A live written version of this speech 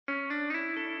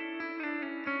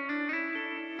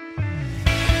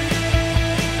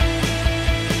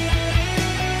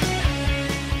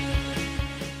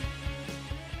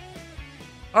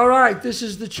All right, this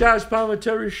is the Chazz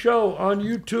Palminteri Show on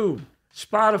YouTube,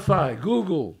 Spotify,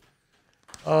 Google.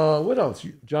 What else,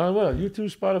 John? What else?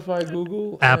 YouTube, Spotify,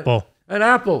 Google, Apple. And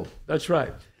Apple. That's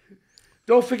right.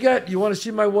 Don't forget, you want to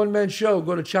see my one-man show,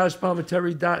 go to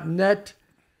ChazzPalminteri.net.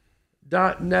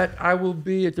 I will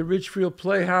be at the Richfield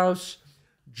Playhouse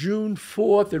June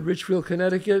 4th in Richfield,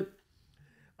 Connecticut.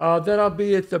 Then I'll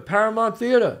be at the Paramount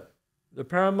Theater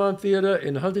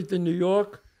in Huntington, New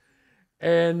York.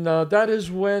 And that is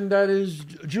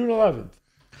June 11th.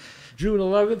 June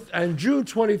 11th. And June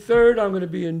 23rd, I'm going to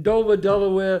be in Dover,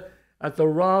 Delaware at the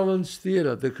Rollins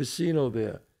Theater, the casino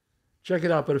there. Check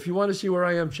it out. But if you want to see where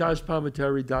I am,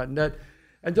 ChazzPalminteri.net.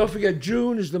 And don't forget,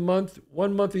 June is the month,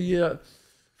 1 month a year.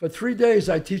 For 3 days,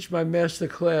 I teach my master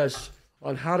class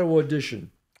on how to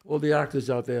audition. All the actors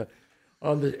out there.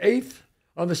 On the 7th,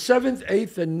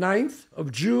 8th, and 9th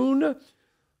of June,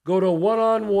 go to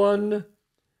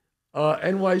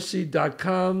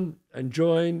oneonone.nyc.com and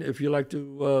join if you like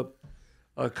to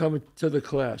come to the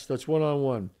class. That's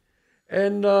one-on-one.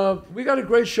 And we got a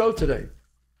great show today.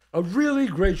 A really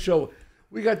great show.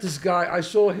 We got this guy. I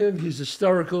saw him. He's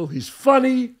hysterical. He's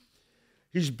funny.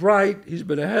 He's bright. He's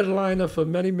been a headliner for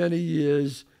many, many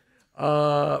years.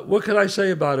 What can I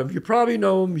say about him? You probably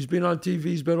know him. He's been on TV.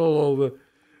 He's been all over.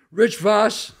 Rich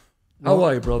Voss, how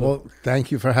are you, brother? Well,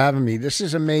 thank you for having me. This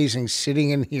is amazing,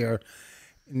 sitting in here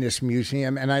in this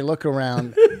museum, and I look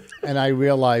around and I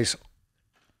realize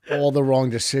all the wrong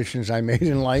decisions I made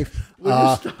in life.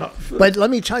 But let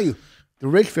me tell you, the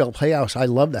Richfield Playhouse, I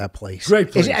love that place.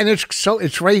 Great place. And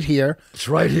it's right here. It's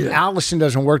right here. Allison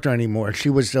doesn't work there anymore. She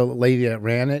was the lady that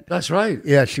ran it. That's right.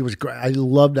 Yeah, she was great. I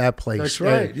love that place. That's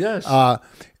right, yes.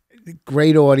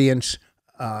 Great audience.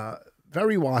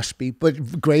 Very waspy,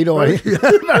 but great audience.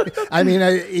 Right. I mean,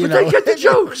 you know. They get the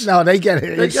jokes. No, they get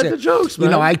it. They get the jokes, man.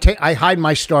 You know, I hide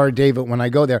my Star of David when I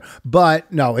go there.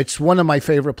 But no, it's one of my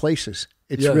favorite places.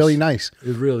 It's really nice.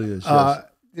 It really is, yes.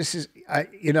 This is,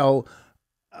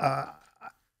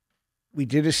 we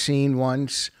did a scene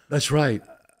once. That's right.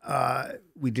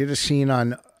 We did a scene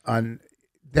on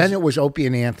then it was Opie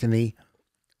and Anthony.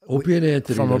 Opie and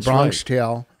Anthony. From A Bronx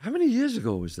Tale. How many years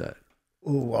ago was that?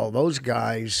 Oh, well, those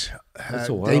guys,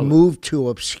 they moved to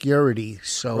obscurity.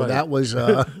 So that was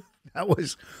that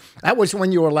was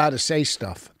when you were allowed to say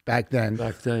stuff back then.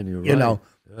 Back then, you're right. You know,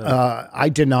 I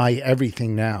deny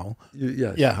everything now.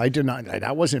 Yes. Yeah, I deny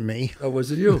that wasn't me. That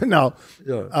wasn't you. No.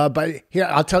 Yeah. But here,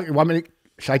 I'll tell you.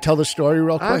 Should I tell the story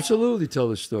real quick? Absolutely, tell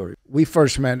the story. We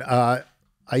first met. I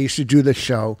used to do the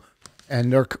show,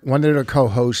 and one of their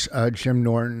co-hosts, Jim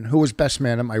Norton, who was best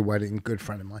man at my wedding, good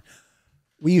friend of mine.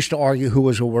 We used to argue who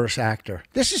was a worse actor.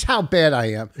 This is how bad I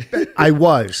am. I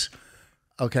was.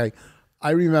 Okay.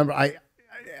 I remember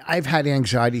I've had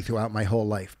anxiety throughout my whole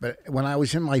life, but when I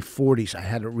was in my 40s, I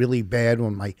had it really bad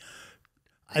when I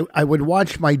would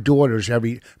watch my daughters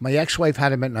my ex-wife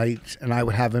had them at nights and I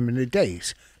would have them in the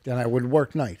days. Then I would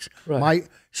work nights. Right.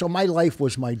 So my life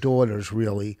was my daughters,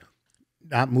 really,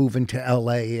 not moving to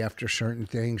L.A. after certain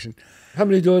things. And how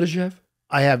many daughters you have?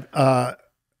 I have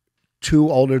 2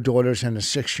 older daughters and a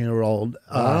 16-year-old.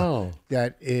 Wow.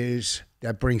 That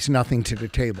brings nothing to the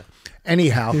table.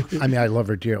 Anyhow, I mean, I love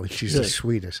her dearly. She's the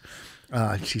sweetest.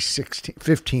 She's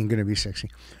 15, going to be 16.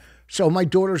 So my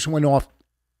daughters went off.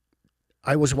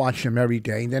 I was watching them every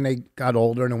day. Then they got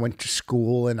older and I went to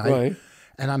school, and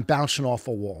I'm bouncing off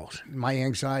of walls. My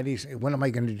anxieties, what am I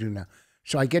going to do now?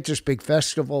 So I get this big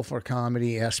festival for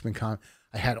comedy, Aspen Comedy.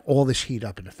 I had all this heat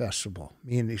up at the festival.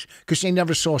 Me and these, because they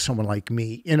never saw someone like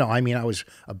me. You know, I mean, I was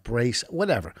a brace,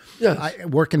 whatever. Yes. I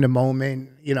work in the moment.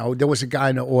 You know, there was a guy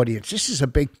in the audience. This is a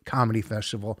big comedy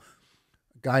festival.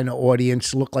 A guy in the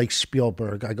audience looked like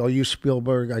Spielberg. I go, "You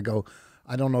Spielberg?" I go,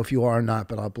 "I don't know if you are or not,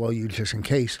 but I'll blow you just in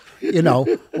case." You know,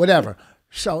 whatever.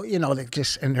 So, you know,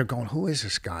 and they're going, "Who is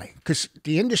this guy?" Because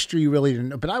the industry really didn't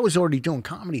know. But I was already doing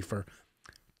comedy for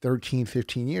 13,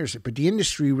 15 years. But the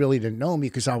industry really didn't know me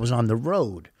because I was on the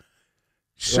road.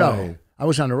 So I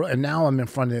was on the road, and now I'm in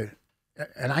front of,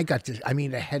 and I got this, I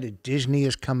mean, the head of Disney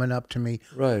is coming up to me.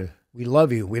 Right. "We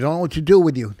love you. We don't know what to do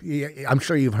with you." I'm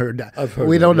sure you've heard that. I've heard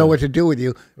we that, don't know what to do with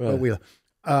you. Right.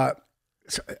 But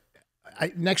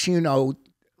next thing you know,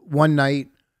 one night,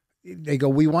 they go,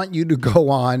 "We want you to go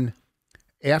on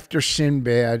after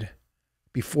Sinbad,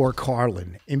 before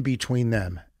Carlin, in between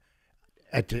them.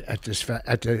 At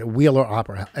the Wheeler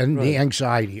Opera," and the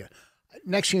anxiety.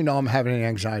 Next thing you know, I'm having an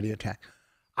anxiety attack.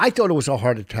 I thought it was a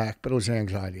heart attack, but it was an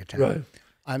anxiety attack. Right.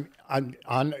 I'm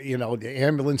on, you know, the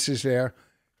ambulance is there.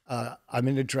 I'm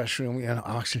in the dressing room, you know,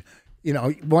 oxygen. You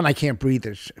know, one, I can't breathe.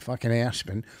 It's fucking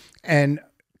Aspen. And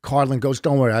Carlin goes,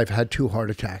 "Don't worry, I've had 2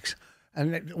 heart attacks."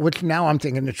 And which now I'm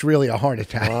thinking it's really a heart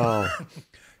attack. Wow.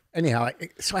 Anyhow,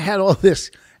 so I had all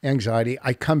this anxiety.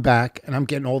 I come back and I'm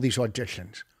getting all these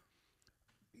auditions.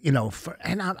 You know,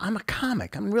 and I'm a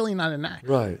comic. I'm really not an actor.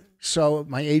 Right. So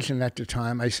my agent at the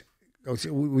time, I go,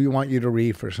 we want you to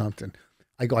read for something.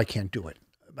 I go, I can't do it.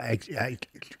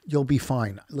 You'll be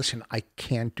fine. Listen, I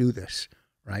can't do this.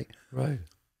 Right. Right.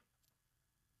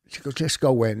 She goes, just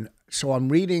go in. So I'm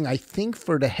reading, I think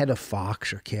for the head of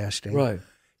Fox or casting. Right.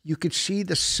 You could see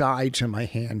the sides of my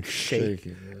hand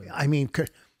shaking. Yeah. I mean,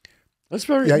 that's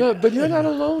very, no, but you're not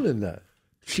alone in that.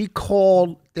 They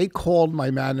called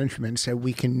my management and said,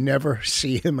 we can never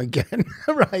see him again.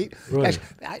 Right.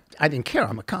 I didn't care.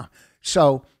 I'm a cop.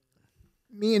 So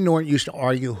me and Norton used to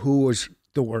argue who was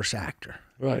the worst actor.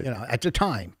 Right. You know, at the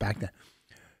time, back then.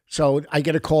 So I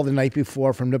get a call the night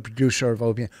before from the producer of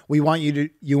Opie. We want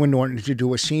you and Norton to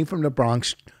do a scene from the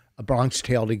Bronx, a Bronx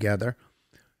Tale together.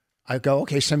 I go,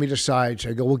 okay, send me the sides.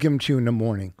 I go, we'll give them to you in the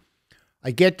morning.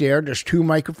 I get there. There's 2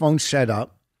 microphones set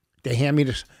up. They hand me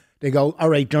this. They go, all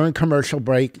right, during commercial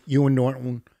break, you and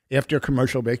Norton, after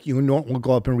commercial break, you and Norton will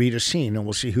go up and read a scene, and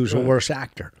we'll see who's the worst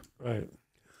actor. Right.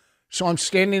 So I'm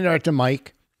standing there at the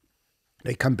mic.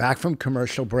 They come back from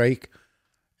commercial break.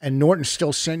 And Norton's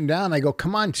still sitting down. I go,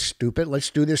 come on, stupid.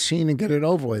 Let's do this scene and get it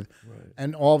over with. Right.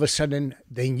 And all of a sudden,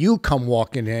 then you come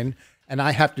walking in, and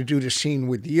I have to do the scene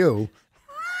with you.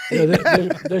 Yeah,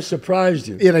 they surprised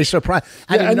you. Yeah, they surprised.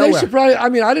 They surprised. I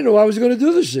mean, I didn't know I was going to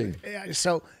do the scene. Yeah,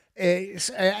 so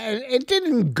it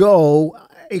didn't go.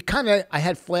 It kind of. I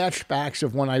had flashbacks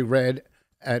of when I read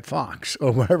at Fox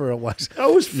or wherever it was. That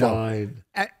was fine.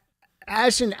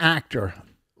 As an actor,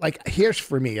 like here's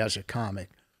for me as a comic.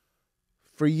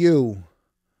 For you,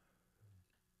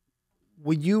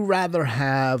 would you rather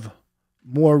have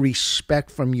more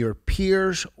respect from your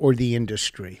peers or the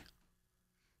industry?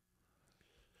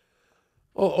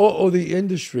 Oh, the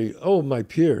industry. Oh, my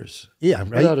peers. Yeah,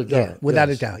 right. Without a doubt. Yeah, without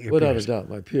a doubt. Your without peers. a doubt,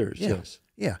 my peers. Yeah. Yes.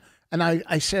 Yeah, and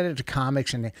I said it to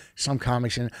comics and some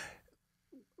comics, and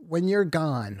when you're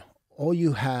gone, all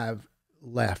you have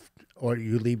left or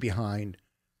you leave behind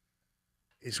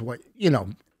is what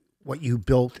you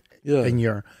built. Yeah. And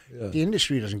the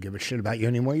industry doesn't give a shit about you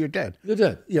anymore. You're dead. You're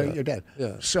dead. Yeah, you're dead.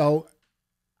 Yeah. So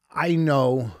I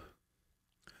know,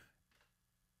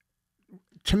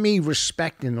 to me,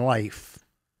 respect in life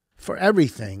for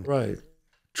everything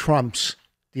trumps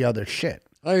the other shit.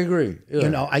 I agree. Yeah. You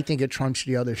know, I think it trumps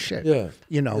the other shit. Yeah.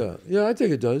 You know. Yeah, I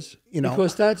think it does. You know.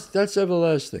 Because that's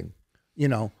everlasting. You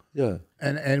know. Yeah.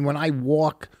 And when I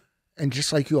walk, and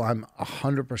just like you, I'm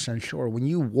 100% sure, when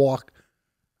you walk,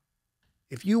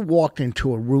 if you walked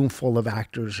into a room full of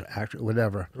actors,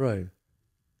 whatever, right?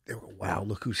 They go, wow,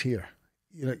 look who's here.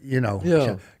 You know.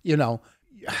 Yeah. You know,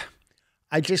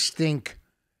 I just think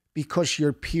because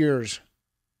your peers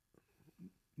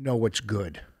know what's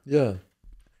good. Yeah.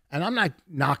 And I'm not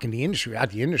knocking the industry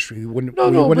out. The industry wouldn't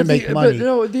make But money.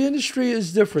 the industry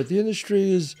is different. The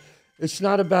industry is. It's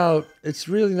not about. It's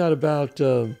really not about.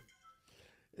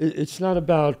 It's not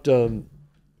about. The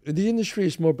industry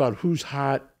is more about who's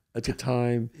hot at the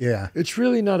time. Yeah. It's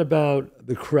really not about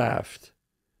the craft,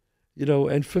 you know,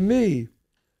 and for me,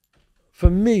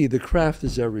 the craft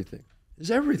is everything. It's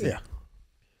everything. Yeah.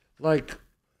 Like,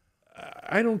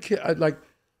 I don't care.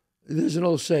 There's an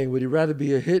old saying, would you rather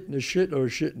be a hit in a shit or a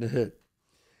shit in a hit?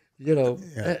 You know,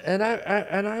 and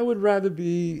I would rather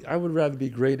be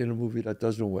great in a movie that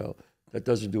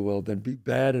doesn't do well than be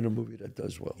bad in a movie that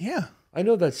does well. Yeah. I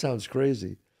know that sounds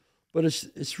crazy, but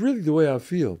it's really the way I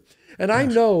feel. And I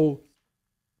know,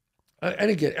 and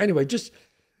again, anyway,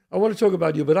 I want to talk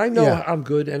about you, but I know I'm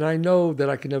good, and I know that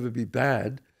I can never be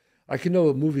bad. I can know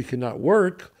a movie cannot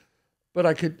work, but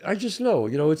I just know,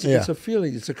 you know, it's a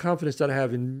feeling, it's a confidence that I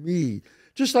have in me.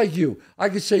 Just like you. I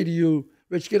could say to you,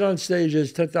 Rich, get on stage,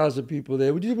 there's 10,000 people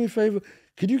there. Would you do me a favor?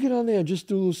 Could you get on there and just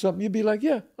do a little something? You'd be like,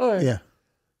 yeah, all right. Yeah.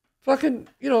 Fucking,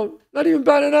 you know, not even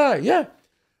bat an eye. Yeah.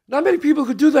 Not many people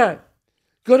could do that.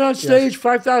 Go on stage,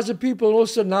 5,000 people, and all of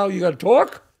a sudden now you got to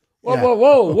talk?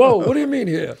 Whoa. What do you mean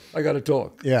here? I got to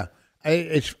talk. Yeah.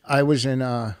 I was in,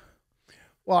 well,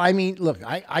 I mean, look,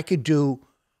 I could do,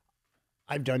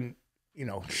 I've done, you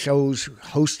know,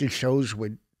 hosted shows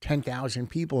with 10,000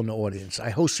 people in the audience.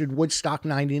 I hosted Woodstock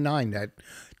 99,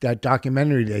 that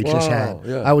documentary they just had.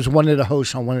 Yeah. I was one of the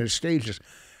hosts on one of the stages.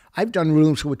 I've done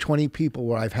rooms with 20 people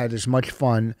where I've had as much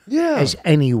fun as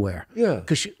anywhere. Yeah.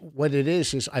 Because what it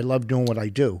is I love doing what I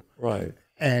do. Right.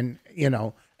 And, you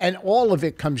know, and all of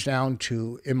it comes down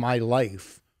to, in my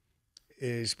life,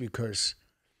 is because,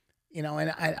 you know,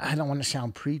 and I don't want to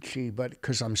sound preachy, but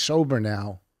because I'm sober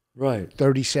now. Right.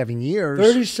 37 years.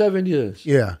 37 years.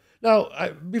 Yeah. Now,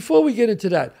 before we get into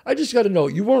that, I just got to know,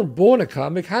 you weren't born a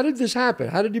comic. How did this happen?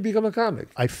 How did you become a comic?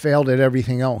 I failed at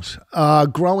everything else.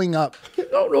 Growing up.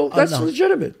 No, that's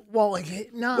legitimate. Well,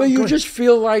 no. Well, you just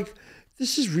feel like,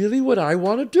 this is really what I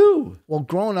want to do. Well,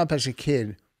 growing up as a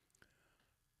kid,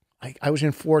 I was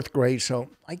in 4th grade, so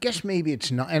I guess maybe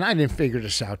it's not, and I didn't figure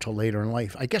this out till later in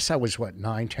life. I guess I was,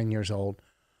 9, 10 years old.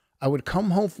 I would come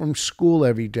home from school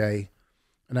every day,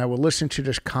 and I would listen to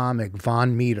this comic,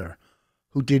 Von Meter,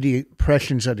 who did the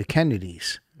impressions of the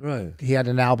Kennedys. Right. He had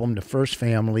an album, The First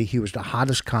Family. He was the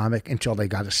hottest comic until they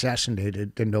got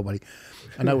assassinated. Then nobody.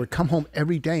 And I would come home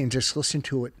every day and just listen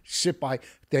to it, sit by.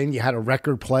 Then you had a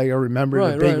record player, remember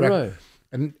the big record.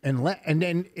 Right. And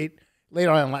then it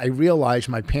later on, I realized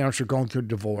my parents were going through a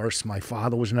divorce. My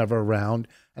father was never around,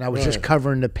 and I was just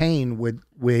covering the pain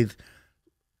with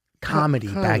comedy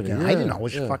back then. I didn't know. I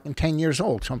was fucking 10 years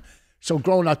old. So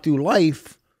growing up through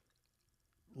life,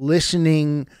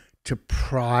 listening to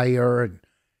Pryor,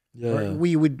 and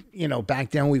we would,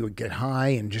 back then we would get high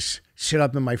and just sit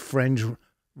up in my friend's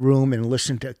room and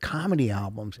listen to comedy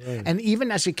albums. Right. And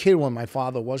even as a kid, when my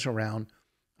father was around,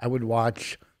 I would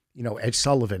watch, Ed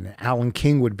Sullivan, Alan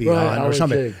King would be on or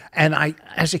something. King. And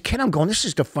as a kid, I'm going, this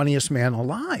is the funniest man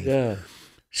alive. Yeah.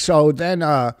 So then,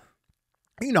 I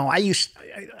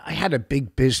had a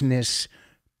big business.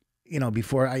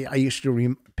 Before I used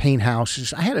to paint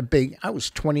houses. I was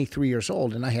 23 years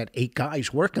old and I had 8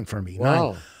 guys working for me.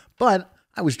 Wow. But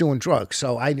I was doing drugs.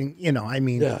 So I didn't,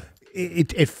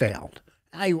 it failed.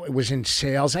 I was in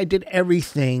sales. I did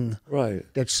everything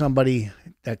that somebody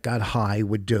that got high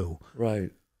would do.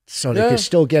 Right. So they could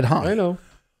still get high. I know.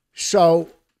 So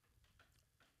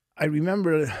I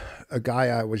remember a guy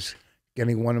I was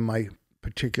getting one of my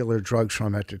particular drugs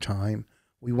from at the time.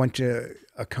 We went to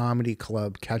a comedy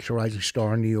club, Catch a Rising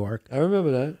Star in New York. I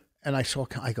remember that. And I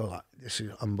go, this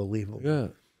is unbelievable. Yeah.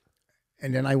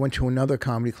 And then I went to another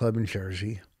comedy club in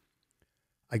Jersey.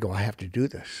 I go, I have to do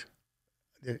this.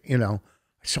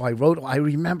 So I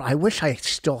remember, I wish I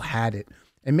still had it.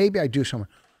 And maybe I do somewhere.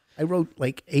 I wrote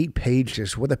like 8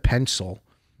 pages with a pencil,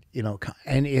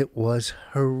 and it was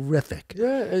horrific.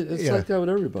 Yeah, it's like that with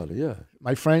everybody, yeah.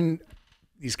 My friend,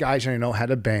 these guys I know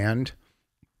had a band.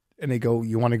 And they go,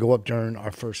 you want to go up during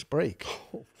our first break?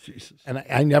 Oh, Jesus. And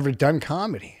I never done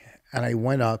comedy. And I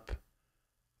went up.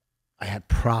 I had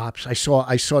props. I saw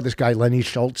this guy, Lenny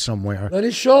Schultz, somewhere. Lenny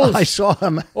Schultz? I saw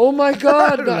him. Oh, my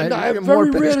God.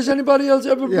 Very rare does anybody else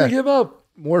ever bring him up.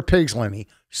 More pigs, Lenny.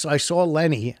 So I saw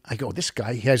Lenny. I go, this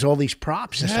guy, he has all these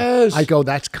props. Yes. I go,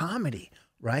 that's comedy,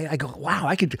 right? I go, wow,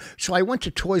 I could do. So I went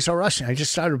to Toys R Us and I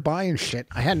just started buying shit.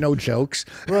 I had no jokes.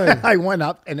 Right. I went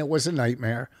up and it was a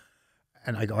nightmare.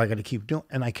 And I go, I got to keep doing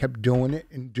it. And I kept doing it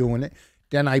and doing it.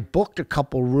 Then I booked a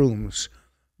couple rooms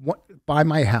by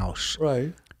my house.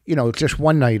 Right. Just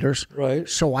one-nighters. Right.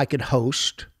 So I could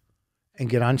host and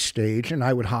get on stage. And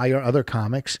I would hire other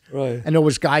comics. Right. And there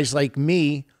was guys like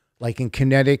me, like in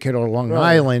Connecticut or Long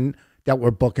Island, that were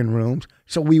booking rooms.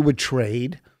 So we would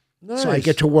trade. Nice. So I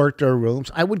get to work their rooms.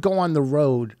 I would go on the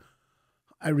road.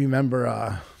 I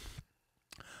remember...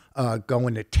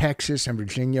 going to Texas and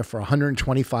Virginia for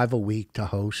 $125 a week to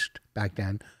host back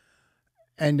then.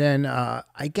 And then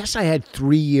I guess I had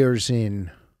 3 years in,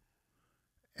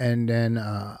 and then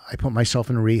I put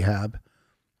myself in rehab,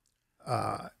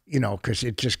 because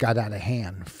it just got out of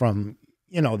hand from,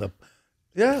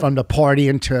 from the party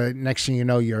into next thing you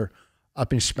know, you're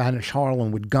up in Spanish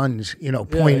Harlem with guns,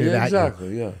 pointed at you.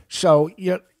 Exactly, yeah. So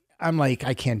I'm like,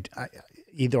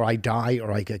 either I die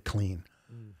or I get clean.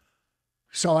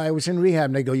 So I was in rehab,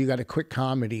 and they go, you got to quit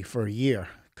comedy for a year.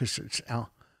 Because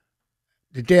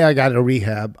the day I got out of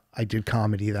rehab, I did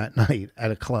comedy that night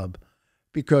at a club.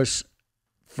 Because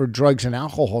for drugs and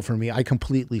alcohol for me, I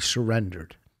completely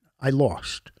surrendered. I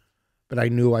lost. But I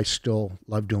knew I still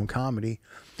loved doing comedy.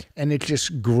 And it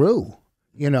just grew.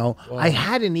 Wow.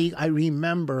 I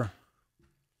remember,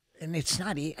 and it's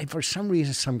not, for some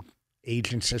reason, some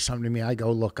agent says something to me. I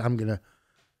go, look, I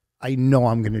know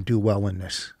I'm going to do well in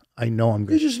this. I know I'm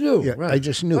good. You just knew. Yeah, right. I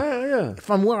just knew. Yeah.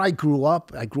 From where I grew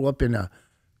up in a,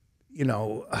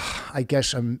 I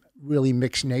guess a really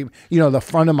mixed neighborhood. The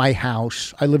front of my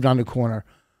house, I lived on the corner,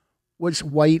 was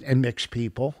white and mixed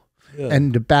people. Yeah.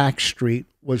 And the back street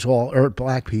was all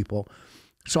black people.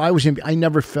 So I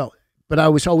never felt, but I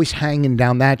was always hanging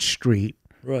down that street.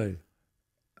 Right.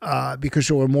 Because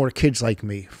there were more kids like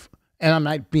me. And I'm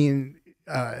not being,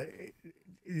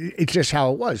 it's just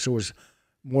how it was. There was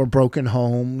more broken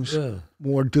homes,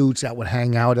 more dudes that would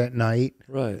hang out at night.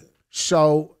 Right.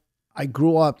 So I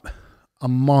grew up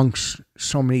amongst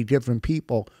so many different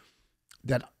people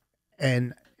that,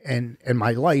 and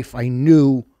my life, I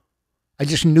knew I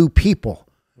just knew people.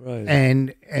 Right.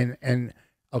 And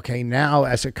okay, now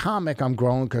as a comic, I'm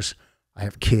growing because I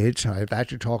have kids. I have that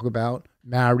to talk about.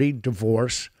 Married,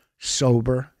 divorced,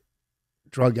 sober,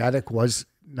 drug addict, was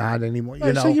not anymore. Right,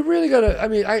 You know, so you really got to, I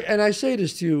mean, I say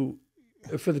this to you,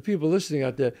 for the people listening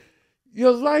out there,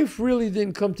 your life really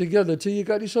didn't come together till you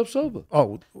got yourself sober.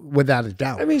 oh, without a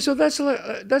doubt. I mean, so that's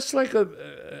like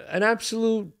an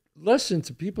absolute lesson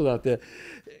to people out there.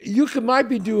 You might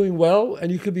be doing well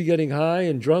and you could be getting high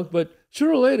and drunk, but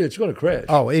sooner or later it's going to crash.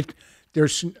 Oh,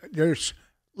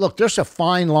 there's a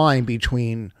fine line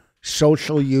between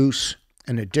social use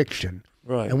and addiction.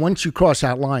 Right. And once you cross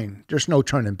that line, there's no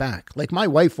turning back. Like my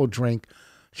wife will drink.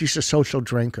 She's a social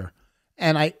drinker.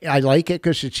 And I like it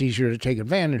because it's easier to take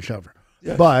advantage of her.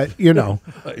 Yes. But, you know,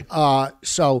 Right.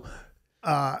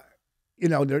 you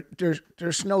know,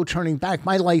 there's no turning back.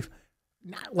 My life,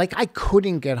 like I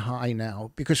couldn't get high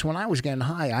now because when I was getting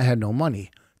high, I had no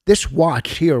money. This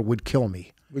watch here would kill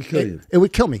me. Would kill you. It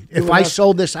would kill me. If I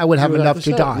sold this, I would have enough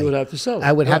to die. You would have to sell it.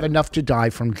 I would have Right. enough to die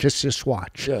from just this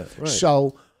watch. Yeah, right.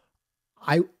 So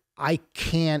I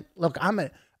can't, look, I'm an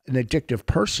addictive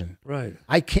person. Right.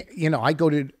 I can't, you know, I go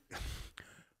to,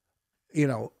 you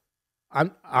know,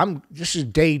 this is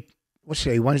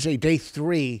Wednesday, day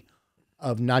 3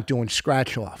 of not doing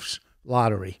scratch offs,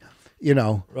 lottery, you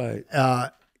know. Right.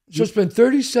 So it's been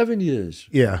 37 years.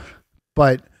 Yeah.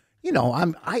 But, you know,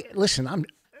 I'm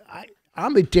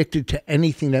addicted to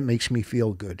anything that makes me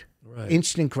feel good. Right.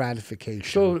 Instant gratification.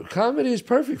 So comedy is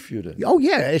perfect for you then. Oh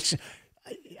yeah,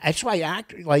 that's why I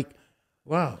act like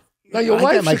Wow. Now your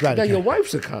I get my wife's gratification. your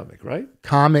wife's a comic, right?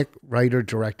 comic, writer,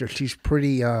 director. She's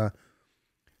pretty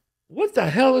What the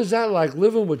hell is that like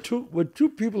living with two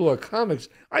people who are comics?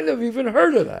 I never even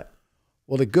heard of that.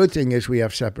 well, the good thing is we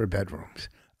have separate bedrooms.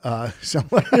 So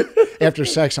after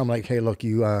sex, I'm like, hey, look,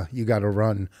 you got to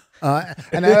run.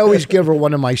 And I always give her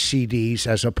one of my CDs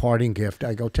as a parting gift.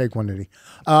 I go, take one of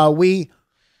these.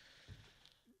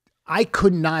 I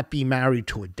could not be married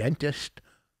to a dentist.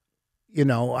 You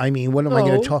know, I mean, what am I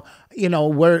going No. to talk? You know,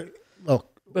 look.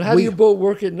 But how do you both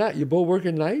work at night? You both work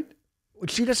at night?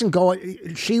 She doesn't go.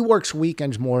 She works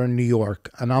weekends more in New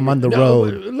York, and I'm on the No,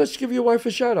 road. let's give your wife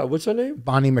a shout out. What's her name?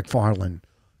 Bonnie McFarlane.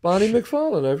 Bonnie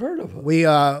McFarlane. I've heard of her.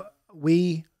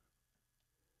 We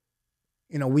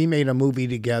made a movie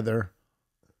together,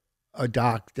 a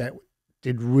doc that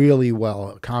did really well,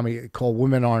 a comedy called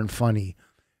Women Aren't Funny.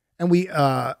 And we,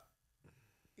 it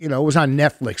was on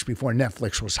Netflix before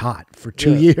Netflix was hot for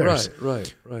 2 years.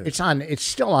 Right. It's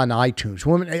still on iTunes.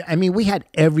 We had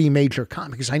every major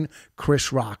comic, because I know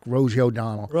Chris Rock, Rosie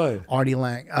O'Donnell, Right. Artie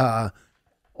Lang,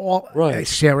 Right.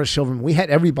 Sarah Silverman. We had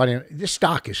everybody. This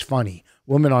doc is funny.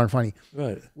 Women Aren't Funny.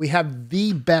 Right. We have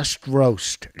the best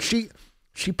roast. She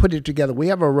put it together. We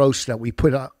have a roast that we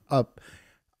put up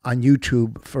on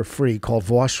YouTube for free called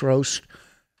Voss Roast.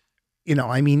 She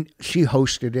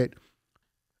hosted it.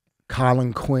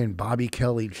 Colin Quinn, Bobby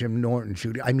Kelly, Jim Norton,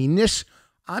 Judy.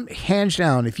 I'm hands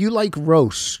down. If you like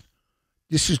roasts,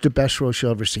 this is the best roast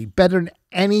you'll ever see. Better than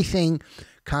anything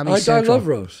Comedy Central. I love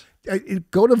roast.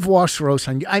 Go to Voss Roast.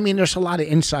 There's a lot of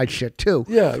inside shit too.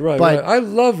 Yeah, right. But, I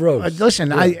love roast. Listen,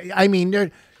 Yeah.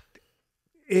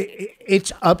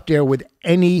 it's up there with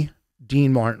any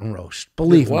Dean Martin roast.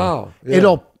 Believe me. Wow.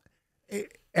 Yeah.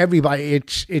 Everybody.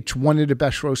 It's one of the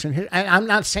best roasts in here. And I'm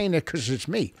not saying it because it's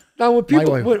me. Now, when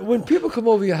wife. when people come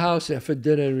over your house for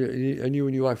dinner and you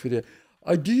and your wife are there,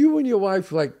 do you and your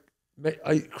wife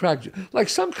crack? Like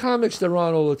some comics, they're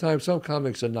on all the time. Some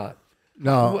comics are not.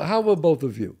 No. How about both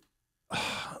of you?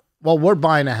 Well, we're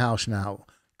buying a house now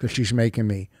because she's making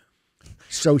me.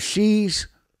 So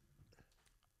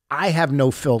I have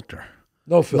no filter.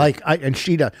 No filter. And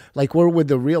she does. Like we're with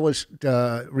the real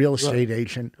estate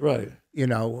agent. Right.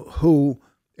 Who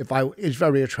is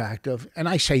very attractive, and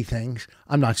I say things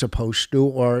I'm not supposed to,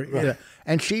 or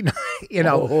and she, and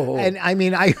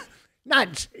I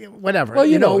not whatever.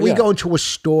 Well, we go into a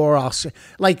store. I'll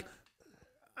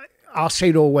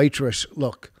say to a waitress,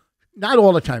 look, not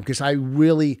all the time because I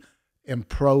really am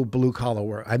pro blue collar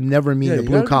work. I've never mean the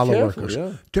blue collar workers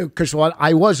because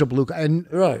I was a blue and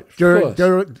right.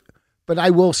 But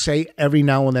I will say every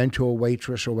now and then to a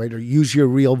waitress or waiter, use your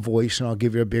real voice and I'll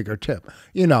give you a bigger tip.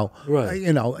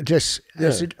 Right.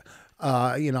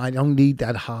 I don't need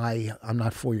that high. I'm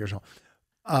not 4 years old.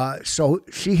 So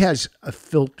she has a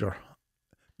filter.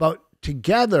 But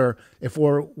together, if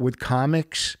we're with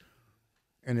comics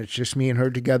and it's just me and her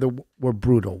together, we're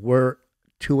brutal. We're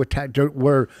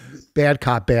we're bad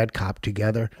cop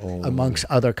together amongst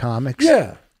other comics.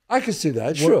 Yeah, I can see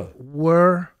that. Sure.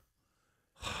 We're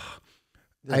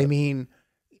Yeah.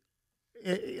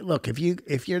 look, if you're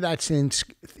that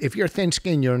if you're thin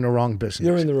skinned, you're in the wrong business.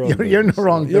 You're in the wrong. You're in the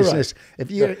wrong business. Right.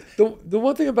 If you the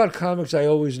one thing about comics I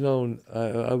always known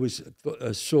I always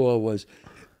saw was,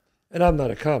 and I'm not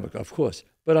a comic, of course,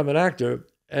 but I'm an actor,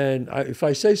 and if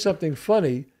I say something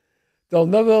funny, they'll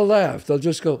never laugh. They'll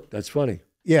just go, "That's funny."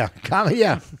 Yeah,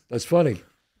 yeah, that's funny,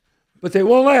 but they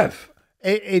won't laugh.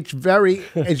 It's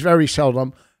very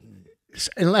seldom,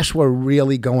 unless we're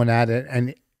really going at it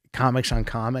and. Comics on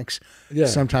comics. Yeah.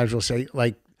 Sometimes we'll say,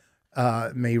 like,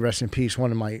 may rest in peace, one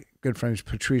of my good friends,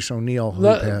 Patrice O'Neal, who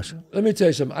passed. Let me tell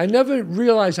you something. I never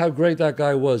realized how great that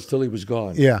guy was till he was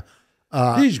gone. Yeah.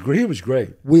 He was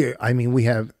great. We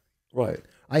have... Right.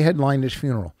 I headlined his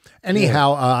funeral.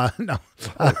 Anyhow,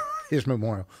 his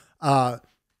memorial. There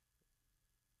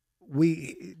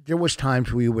was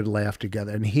times we would laugh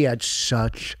together, and he had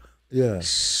such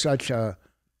a...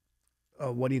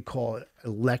 what do you call it?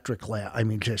 Electric laugh. I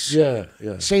mean, just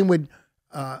Same with,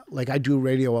 like I do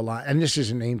radio a lot, and this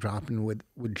is a name dropping with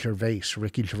Gervais,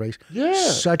 Ricky Gervais. Yeah,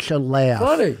 such a laugh,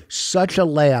 funny, such a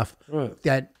laugh right.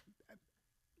 that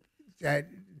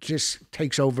just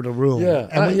takes over the room. Yeah,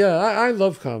 I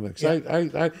love comics. Yeah.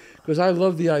 Because I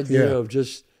love the idea of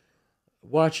just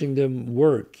watching them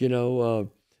work. You know,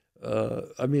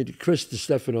 I mean, Chris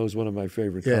DiStefano is one of my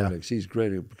favorite comics. He's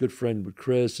great. A good friend with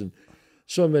Chris and.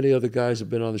 So many other guys have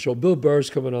been on the show. Bill Burr's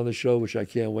coming on the show, which I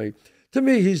can't wait. To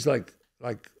me, he's like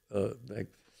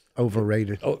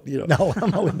overrated. Oh, you know, no,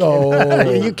 I'm only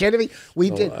kidding. Are you kidding me?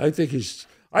 I think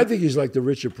he's like the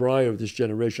Richard Pryor of this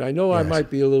generation. I know I might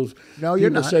be a little. No, you're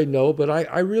not. People say no, but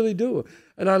I really do.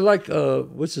 And I like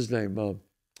what's his name? You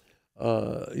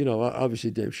know,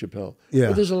 obviously Dave Chappelle. Yeah.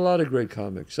 But there's a lot of great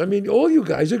comics. I mean, all you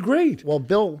guys are great. Well,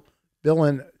 Bill,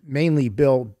 and mainly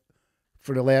Bill,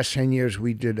 for the last 10 years,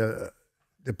 we did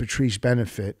the Patrice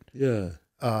benefit. Yeah.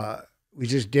 We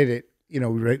just did it. You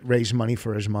know, we raised money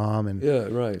for his mom, and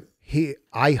right.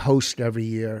 I host every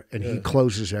year, and he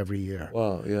closes every year.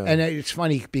 Wow, yeah. And it's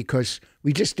funny because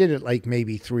we just did it like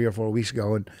maybe 3 or 4 weeks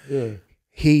ago, and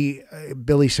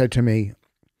Billy said to me,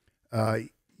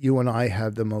 "You and I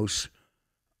have the most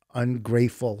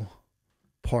ungrateful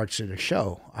parts of the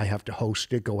show. I have to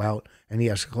host it, go out, and he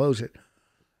has to close it."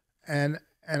 And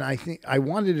I think I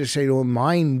wanted to say to him,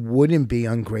 mine wouldn't be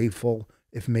ungrateful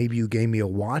if maybe you gave me a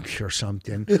watch or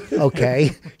something.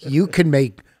 Okay, you can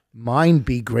make mine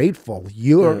be grateful.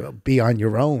 You'll be on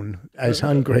your own as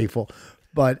ungrateful.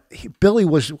 But Billy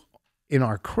was in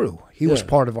our crew. He was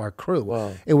part of our crew.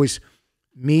 Wow. It was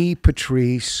me,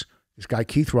 Patrice, this guy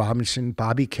Keith Robinson,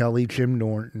 Bobby Kelly, Jim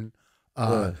Norton,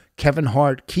 Kevin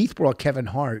Hart. Keith brought Kevin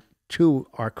Hart to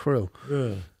our crew.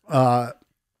 Yeah.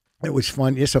 It was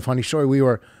fun. It's a funny story. We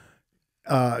were,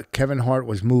 Kevin Hart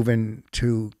was moving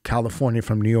to California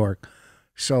from New York.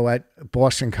 So at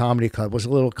Boston Comedy Club, it was a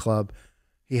little club,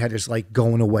 he had his like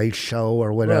going away show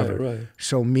or whatever. Right.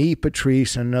 So me,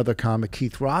 Patrice, and another comic,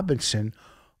 Keith Robinson,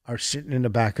 are sitting in the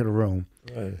back of the room.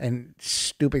 Right. And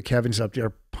stupid Kevin's up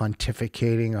there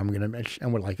pontificating. I'm going to mention,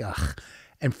 and we're like, ugh.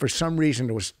 And for some reason,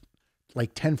 there was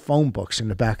like 10 phone books in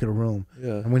the back of the room.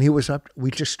 Yeah. And when he was up,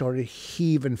 we just started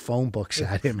heaving phone books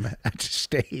at him at the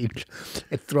stage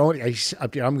and throwing it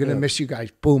up there. I'm going to miss you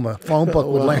guys. Boom, a phone book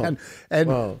would land.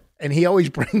 And he always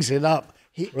brings it up.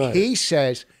 He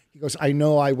says, he goes, I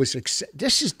know I was,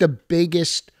 this is the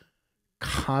biggest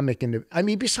comic in the, I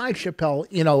mean, besides Chappelle,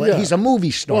 you know, he's a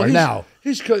movie star now.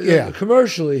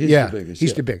 Commercially, he's the biggest.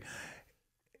 He's the big.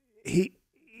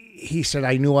 He said,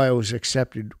 I knew I was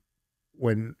accepted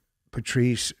when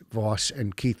Patrice, Voss,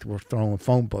 and Keith were throwing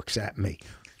phone books at me.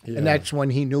 Yeah. And that's when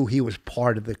he knew he was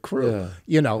part of the crew,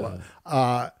 you know.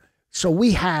 Yeah. So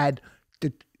we had,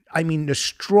 the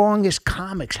strongest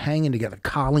comics hanging together.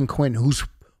 Colin Quinn, who's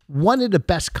one of the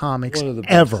best comics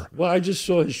ever. Well, I just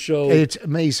saw his show. It's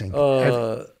amazing.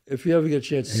 If you ever get a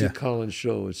chance to see Colin's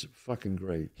show, it's fucking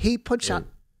great. He puts out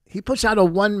a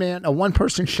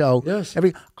one-person show. Yes.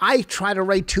 I try to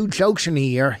write 2 jokes in a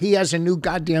year. He has a new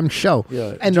goddamn show.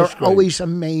 Yeah. And they're always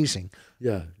amazing.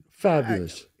 Yeah.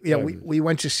 Fabulous. Fabulous. We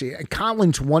went to see it. And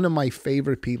Colin's one of my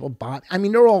favorite people. I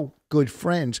mean, they're all good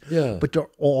friends. Yeah. But they're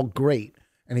all great.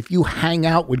 And if you hang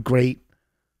out with great,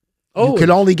 you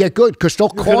can only get good because they'll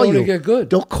call you. Get good.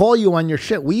 They'll call you on your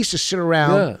shit. We used to sit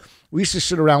around. Yeah. We used to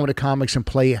sit around with the comics and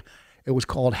play. It was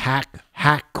called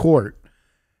Hack Court.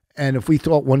 And if we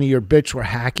thought one of your bits were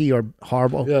hacky or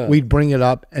horrible, we'd bring it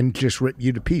up and just rip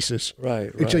you to pieces.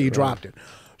 Right. Until you dropped it.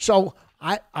 So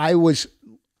I was,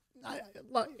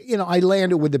 you know, I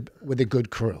landed with a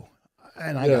good crew.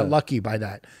 And I got lucky by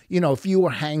that. You know, if you were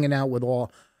hanging out with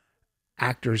all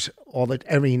actors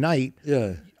every night,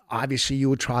 obviously you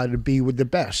would try to be with the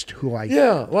best.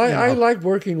 Yeah, well, I like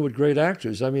working with great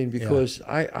actors. I mean, because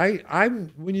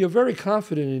I'm when you're very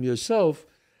confident in yourself,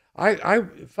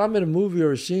 if I'm in a movie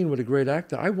or a scene with a great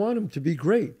actor, I want him to be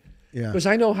great. Yeah. Because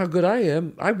I know how good I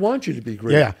am. I want you to be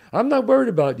great. Yeah. I'm not worried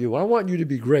about you. I want you to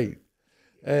be great.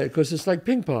 Because it's like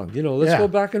ping pong. You know, let's go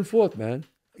back and forth, man.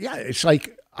 Yeah, it's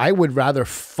like I would rather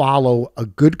follow a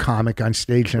good comic on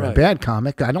stage than a bad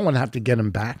comic. I don't want to have to get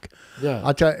him back. Yeah.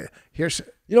 I'll tell you,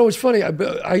 You know, it's funny.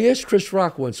 I asked Chris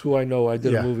Rock once, who I know. I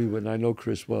did a movie with, and I know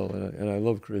Chris well, and I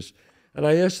love Chris. And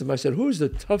I asked him, I said, who's the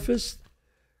toughest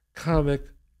comic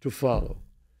to follow?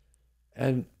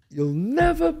 And you'll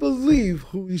never believe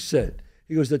who he said.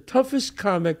 He goes, the toughest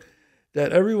comic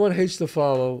that everyone hates to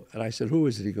follow. And I said, who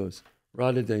is it? He goes,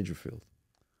 Rodney Dangerfield.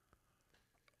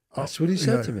 That's what he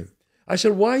said to me. I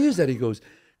said, why is that? He goes,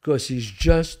 because he's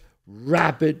just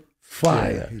rapid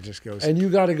fire. Yeah, he just goes. And you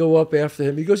got to go up after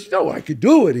him. He goes, you know, I could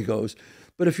do it. He goes,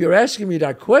 but if you're asking me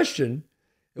that question,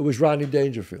 it was Rodney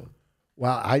Dangerfield.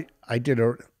 Well, I did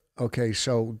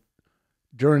so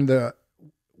during there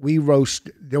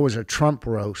was a Trump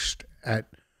roast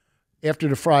after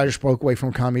the Friars broke away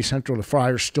from Comedy Central, the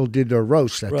Friars still did their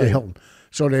roast at the Hilton.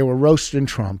 So they were roasting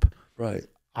Trump. Right.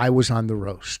 I was on the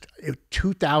roast.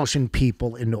 2,000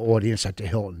 people in the audience at the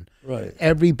Hilton. Right.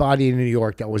 Everybody in New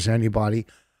York that was anybody.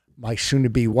 My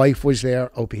soon-to-be wife was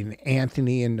there. Opie and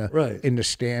Anthony in the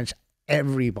stands.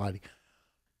 Everybody.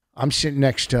 I'm sitting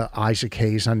next to Isaac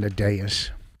Hayes on the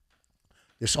dais.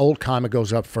 This old comic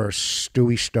goes up first,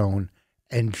 Stewie Stone,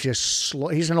 and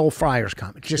he's an old Friars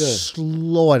comic. Just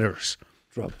slaughters.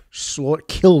 Trump.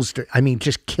 Kills.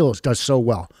 Just kills. Does so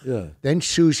well. Yeah. Then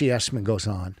Susie Essman goes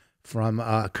on from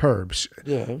Curbs.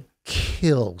 Yeah.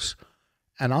 Kills.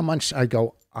 And I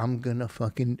go, I'm going to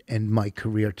fucking end my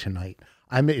career tonight.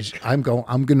 I'm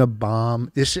going to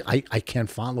bomb. I can't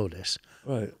follow this.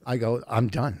 Right. I go, I'm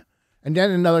done. And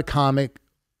then another comic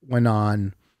went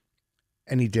on,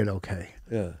 and he did okay.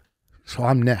 Yeah. So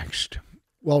I'm next.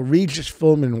 Well, Regis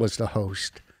Philbin was the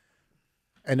host,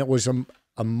 and it was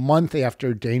a month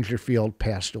after Dangerfield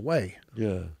passed away.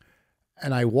 Yeah.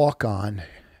 And I walk on,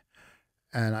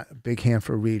 and a big hand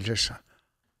for Regis.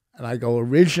 And I go,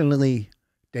 originally,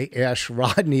 they asked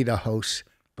Rodney to host,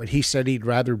 but he said he'd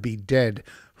rather be dead.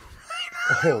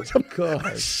 Oh,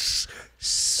 God.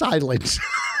 Silence.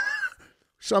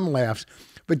 Some laughs.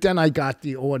 But then I got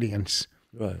the audience.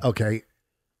 Right. Okay.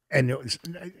 And it was,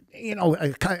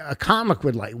 a comic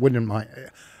wouldn't mind.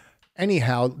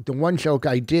 Anyhow, the one joke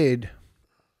I did,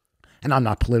 and I'm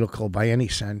not political by any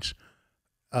sense,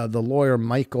 the lawyer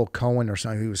Michael Cohen or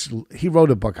something, he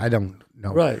wrote a book. I don't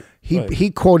know. Right. He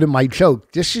quoted my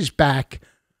joke. This is back,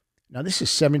 now this is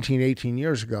 17, 18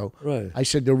 years ago. Right. I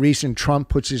said the reason Trump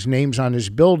puts his names on his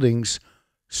buildings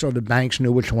so the banks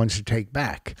knew which ones to take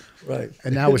back. Right.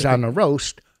 And that was on a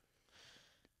roast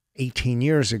 18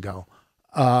 years ago.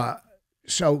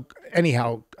 So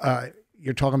anyhow,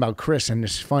 you're talking about Chris, and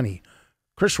it's funny.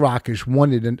 Chris Rock is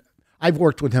I've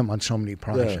worked with him on so many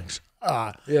projects.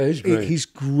 Yeah, he's great. He's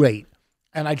great.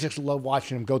 And I just love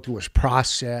watching him go through his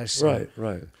process. Right.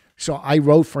 So I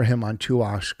wrote for him on 2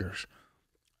 Oscars.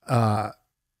 One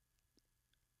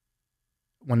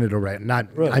of the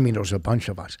there was a bunch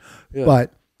of us. Yeah.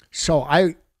 But so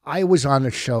I was on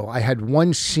a show. I had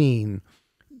one scene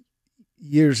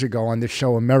years ago on the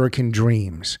show American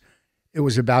Dreams. It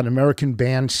was about American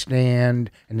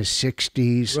Bandstand in the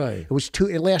 60s. Right.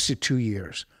 It lasted 2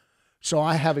 years. So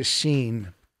I have a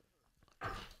scene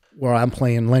where I'm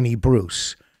playing Lenny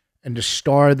Bruce, and the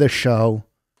star of the show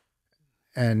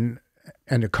and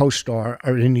the co-star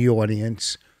are in the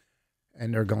audience,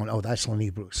 and they're going, "Oh, that's Lenny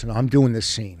Bruce," and I'm doing this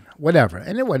scene, whatever,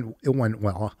 and it went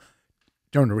well.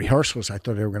 During the rehearsals, I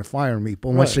thought they were going to fire me, but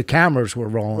once the cameras were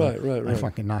rolling, I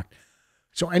fucking knocked.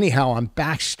 So anyhow, I'm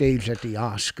backstage at the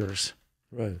Oscars.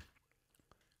 Right.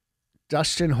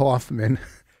 Dustin Hoffman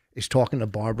is talking to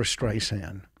Barbra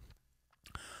Streisand.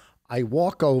 I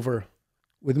walk over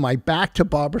with my back to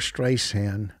Barbra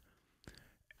Streisand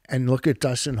and look at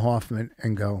Dustin Hoffman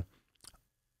and go,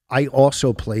 I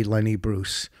also played Lenny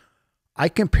Bruce. I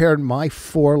compared my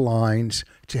 4 lines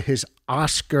to his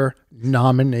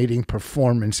Oscar-nominating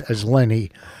performance as Lenny,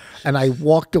 and I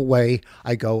walked away.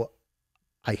 I go,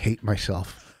 I hate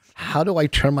myself. How do I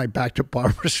turn my back to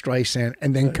Barbra Streisand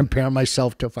and then compare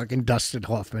myself to fucking Dustin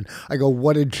Hoffman? I go,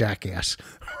 what a jackass.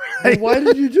 Well, why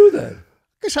did you do that?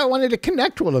 Because I wanted to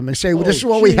connect with him and say, well, this is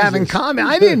what we have in common.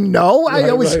 I didn't know.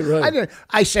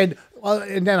 I said, well,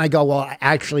 and then I go, well,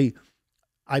 actually,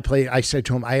 I said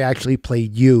to him, I actually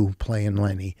played you playing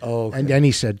Lenny. Oh, okay. And then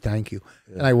he said, thank you.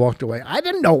 Yeah. And I walked away. I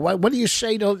didn't know. What do you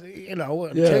say to,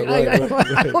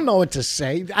 I don't know what to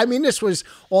say. I mean, this was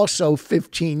also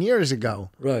 15 years ago.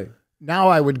 Right. Now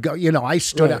I would go, I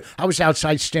stood out. I was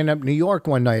outside stand-up New York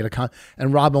one night,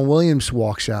 and Robin Williams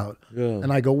walks out. Yeah.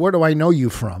 And I go, where do I know you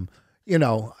from?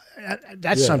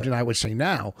 That's something I would say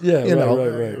now. Yeah,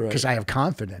 right. Because I have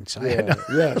confidence.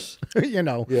 Yes.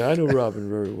 Yeah, I knew Robin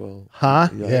very well. Huh?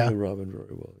 Yeah, I knew Robin very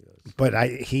well. Yes. But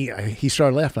he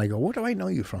started laughing. I go, where do I know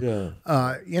you from? Yeah.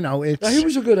 It's. Now, he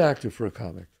was a good actor for a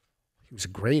comic. He was a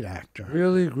great actor.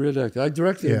 Really great actor. I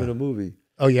directed him in a movie.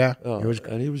 Oh yeah.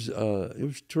 He was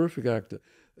a terrific actor.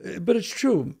 But it's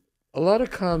true. A lot of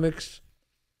comics.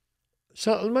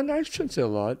 I shouldn't say a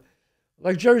lot.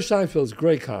 Like Jerry Seinfeld's a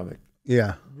great comic.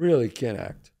 Yeah. Really can't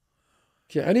act.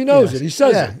 And he knows it. He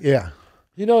says it. Yeah.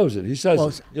 He knows it. He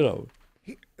says it.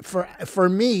 For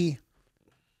me,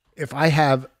 if I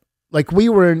have, like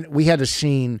we had a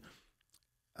scene,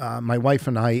 my wife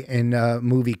and I, in a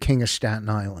movie King of Staten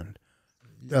Island.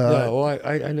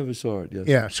 I never saw it. Yes.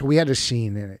 Yeah, so we had a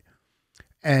scene in it.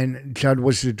 And Judd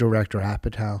was the director,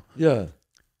 Apatow. Yeah.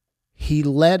 He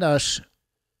let us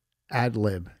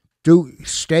ad-lib.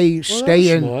 Stay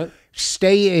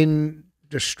in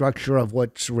the structure of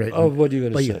what's written. Of what you're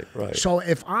going to say, right. So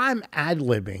if I'm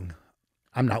ad-libbing,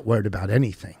 I'm not worried about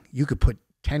anything. You could put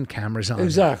 10 cameras on.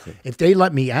 Exactly. If they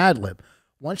let me ad-lib,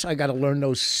 once I got to learn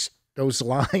those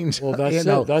lines. Well, that's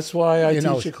it. That's why I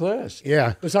teach a class. Yeah.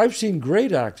 Because I've seen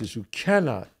great actors who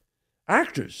cannot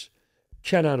audition.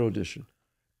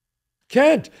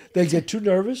 Can't. They get too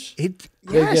nervous.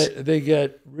 They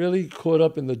get really caught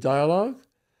up in the dialogue.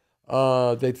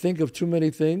 They think of too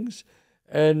many things.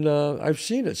 And I've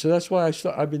seen it. So that's why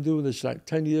I've been doing this like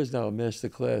 10 years now, a master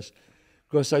class,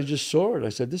 because I just saw it. I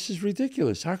said, this is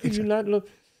ridiculous. How can you not know?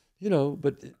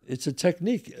 But it's a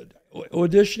technique.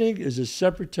 Auditioning is a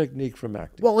separate technique from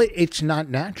acting. Well, it's not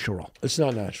natural. It's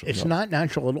not natural. It's not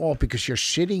natural at all because you're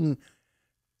sitting.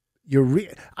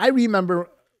 I remember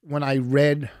when I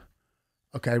read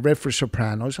for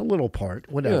Sopranos, a little part,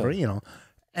 whatever,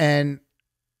 and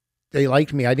they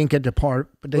liked me. I didn't get the part,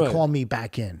 but they called me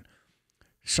back in.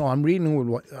 So I'm reading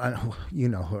with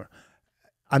her.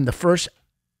 I'm the first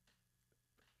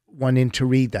one in to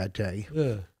read that day.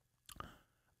 Yeah.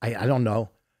 I don't know.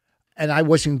 And I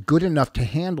wasn't good enough to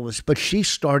handle this, but she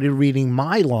started reading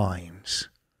my lines.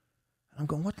 I'm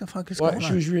going, what the fuck is going on?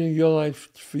 She was reading your lines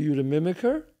for you to mimic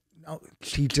her? No,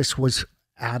 she just was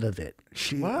out of it.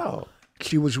 Wow.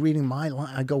 She was reading my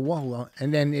line. I go, whoa.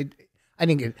 And then it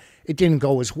didn't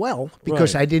go as well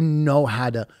because I didn't know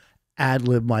how to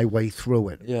ad-lib my way through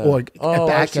it. Yeah. Or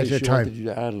back at the she time. wanted you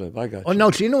to ad-lib. I got you. Oh, no,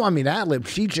 she didn't want me to ad-lib.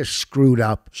 She just screwed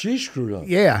up. She screwed up?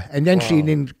 Yeah. And then she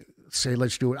didn't say,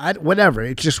 let's do it. Whatever.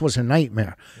 It just was a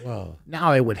nightmare. Wow. Now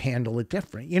I would handle it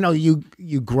different. You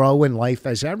grow in life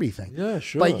as everything. Yeah,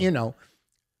 sure. But,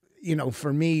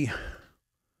 for me,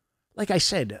 like I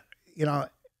said,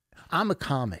 I'm a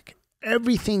comic.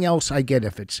 Everything else I get,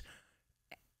 if it's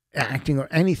acting or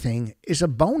anything, is a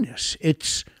bonus.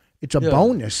 It's a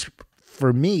bonus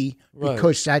for me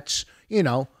because that's,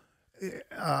 I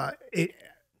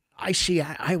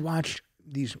watch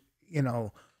these,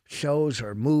 shows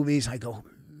or movies. I go,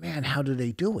 man, how do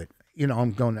they do it?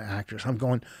 I'm going to actors.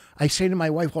 I say to my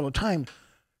wife all the time,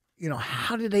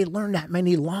 how did they learn that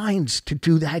many lines to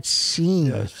do that scene?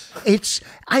 Yes.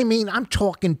 I'm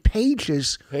talking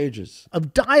pages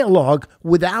of dialogue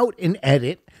without an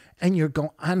edit. And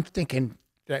I'm thinking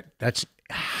that's,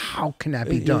 how can that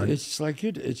be done? It's like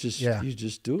you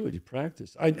just do it. You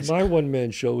practice. My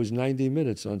one-man show is 90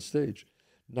 minutes on stage.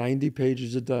 90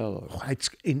 pages of dialogue. Oh, it's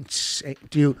insane.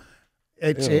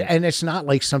 And it's not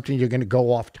like something you're going to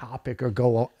go off topic or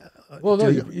go. Well, no,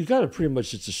 you got to pretty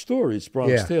much. It's a story. It's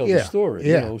Bronx Tale, the story.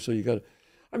 Yeah. So you got to.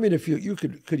 I mean, if you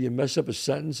could you mess up a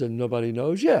sentence and nobody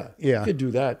knows? Yeah. You could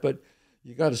do that, but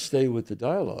you got to stay with the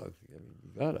dialogue. I mean,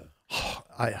 you got to.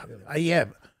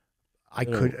 I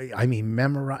could.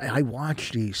 Memorize. I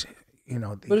watch these.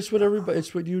 But it's what everybody.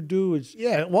 It's what you do. It's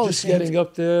just getting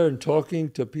up there and talking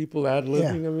to people,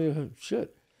 ad-libbing. I mean,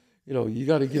 shit. You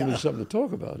got to give me something to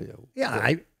talk about here.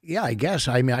 I guess.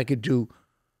 I could do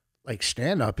like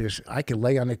stand-up. I could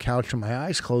lay on the couch with my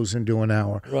eyes closed and do an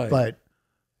hour. Right. But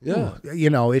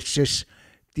it's just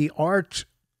the art.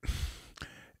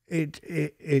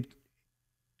 It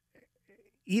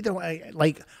either way.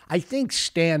 Like I think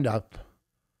stand-up.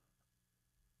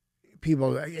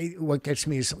 People, what gets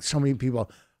me is so many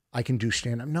people, I can do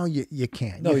stand-up. No, you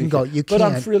can't. No, you can go, you but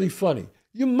can't. But I'm really funny.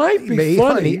 You might be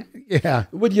funny yeah,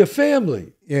 with your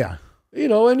family. Yeah. You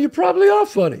know, and you probably are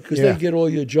funny because Yeah. they get all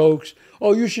your jokes.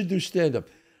 Oh, you should do stand-up.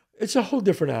 It's a whole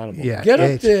different animal. Yeah, Get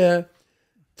up there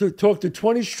to talk to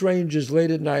 20 strangers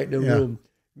late at night in a Yeah. room.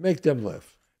 Make them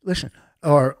laugh. Listen,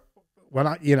 or when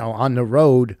I, on the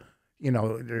road,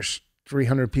 there's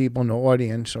 300 people in the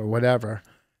audience or whatever,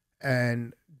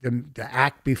 and the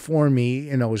act before me,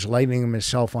 is lighting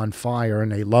himself on fire,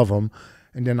 and they love him,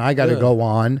 and then I got to go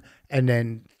on, and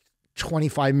then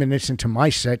 25 minutes into my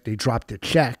set, they drop the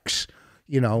checks.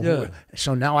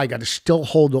 So now I got to still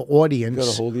hold the audience. You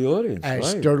got to hold the audience,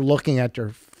 as right? they're looking at their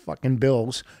fucking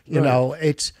bills.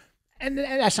 It's and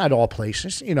that's not all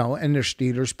places, and there's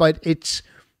theaters, but it's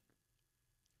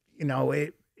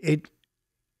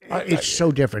it's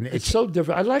so different. It's so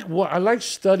different. I like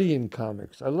studying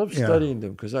comics. I love studying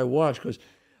them because I watch, because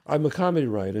I'm a comedy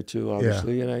writer too,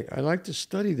 obviously, and I like to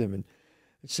study them and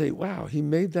say, wow, he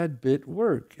made that bit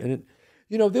work. And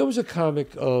there was a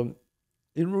comic, a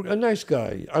nice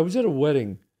guy. I was at a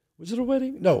wedding. Was it a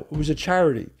wedding? No, it was a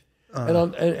charity.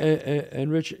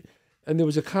 And Rich, and there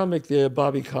was a comic there,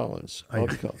 Bobby Collins.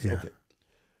 Bobby Collins. Yeah. Okay.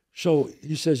 So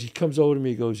he says, he comes over to me,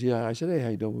 he goes, yeah. I said, hey, how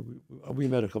you doing? We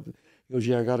met a couple. He goes,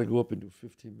 yeah, I got to go up and do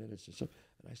 15 minutes or something.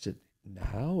 And I said,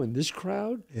 now in this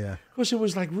crowd? Yeah. Because it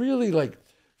was really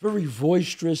very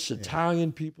boisterous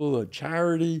Italian people, a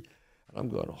charity. And I'm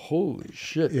going, holy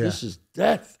shit, this is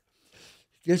death.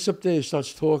 He gets up there, he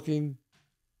starts talking,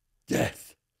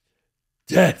 death.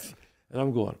 And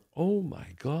I'm going, oh my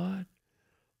God,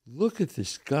 look at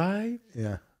this guy.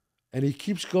 Yeah. And he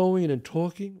keeps going and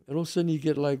talking, and all of a sudden you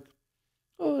get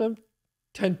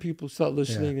 10 people start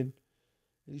listening, and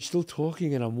he's still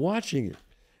talking, and I'm watching it.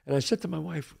 And I said to my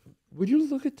wife, would you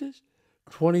look at this?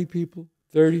 20 people,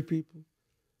 30 people.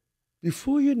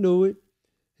 Before you knew it,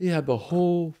 he had the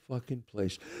whole fucking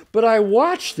place. But I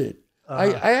watched it.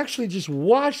 I actually just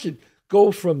watched it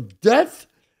go from death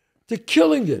to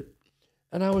killing it.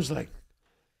 And I was like,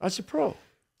 that's a pro.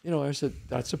 I said,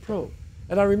 that's a pro.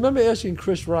 And I remember asking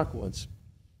Chris Rock once,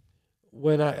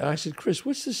 when I said, Chris,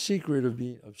 what's the secret of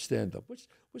stand-up?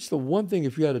 What's the one thing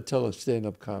if you had to tell a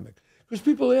stand-up comic? Because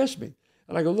people ask me.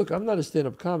 And I go, look, I'm not a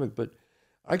stand-up comic, but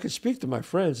I could speak to my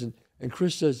friends. And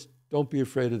Chris says, don't be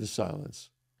afraid of the silence.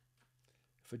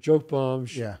 If a joke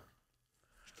bombs, just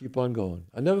keep on going.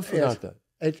 I never forgot that.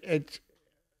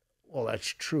 Well, that's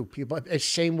true. People, it's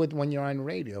same with when you're on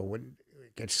radio. When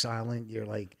it gets silent, you're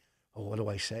like, oh, what do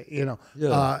I say?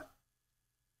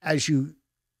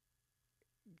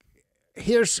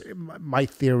 Here's my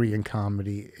theory in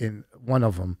comedy, in one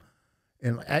of them,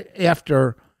 and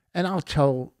I'll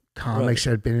tell comics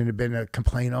that have been a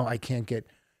complaint, oh, I can't get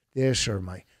this, or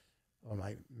my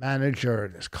manager, or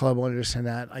this club owner, this and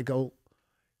that. I go,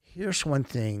 here's one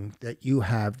thing that you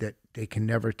have that they can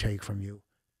never take from you,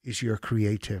 is your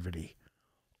creativity.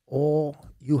 All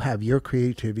you have, your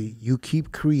creativity, you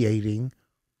keep creating,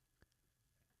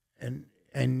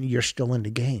 and you're still in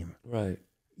the game. Right.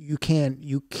 You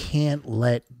can't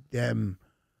let them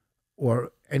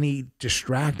or any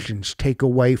distractions take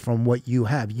away from what you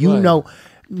have. You know,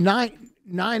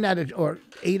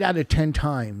 8 out of 10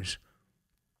 times,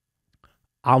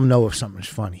 I'll know if something's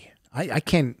funny. I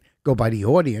can't go by the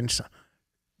audience.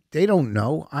 They don't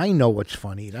know. I know what's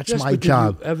funny. That's my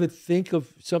job. Did you ever think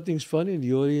of something's funny and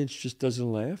the audience just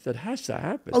doesn't laugh? That has to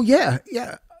happen. Oh, yeah.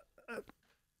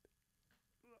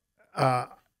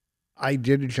 I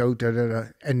did a joke,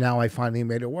 and now I finally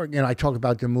made it work. And I talk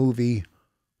about the movie,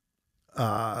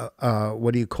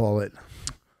 what do you call it?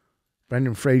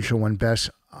 Brendan Fraser won Best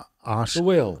Oscar.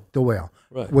 The Whale.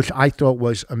 Right. Which I thought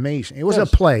was amazing. It was a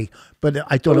play, but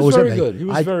I thought it was very good. He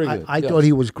was very good. I thought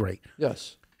he was great.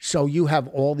 Yes. So you have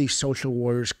all these social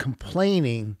warriors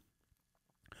complaining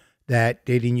that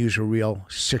they didn't use a real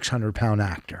 600-pound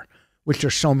actor, which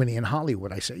there's so many in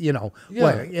Hollywood. I say,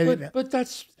 but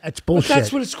that's bullshit. But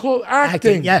that's what it's called,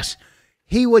 acting. Yes,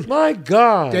 he was. My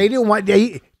God, they didn't want.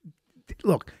 They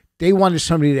wanted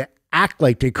somebody to act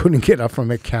like they couldn't get up from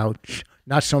a couch,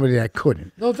 not somebody that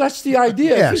couldn't. No, that's the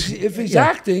idea. Yes. If he's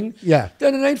acting, then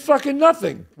it ain't fucking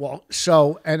nothing. Well,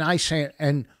 so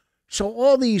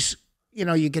all these.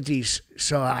 You get these,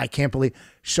 so I can't believe.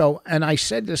 So, and I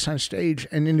said this on stage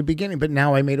and in the beginning, but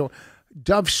now I made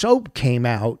Dove Soap came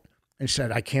out and said,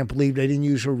 I can't believe they didn't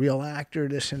use a real actor,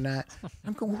 this and that.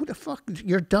 I'm going, who the fuck?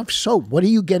 You're Dove Soap. What are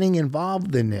you getting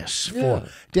involved in this for?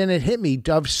 Then it hit me,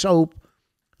 Dove Soap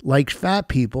likes fat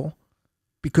people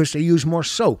because they use more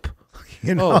soap.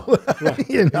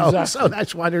 Exactly. So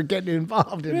that's why they're getting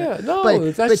involved in it.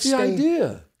 That's the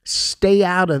idea. Stay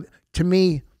out of, to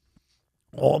me,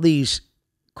 all these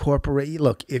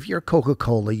look, if you're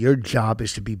Coca-Cola, your job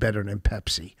is to be better than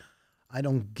Pepsi. I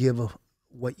don't give a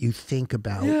what you think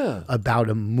about Yeah. about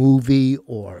a movie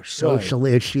or social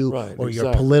issue or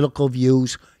your political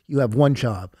views. You have one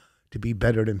job: to be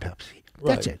better than Pepsi.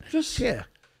 That's it. Just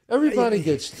everybody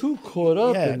gets too caught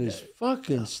up in this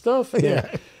fucking stuff.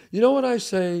 Man. You know what I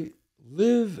say?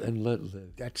 Live and let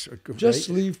live. That's a good. Just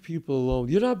leave people alone.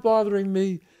 You're not bothering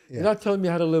me. You're not telling me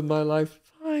how to live my life.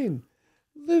 Fine.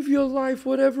 Live your life,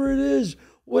 whatever it is.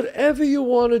 Whatever you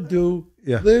want to do,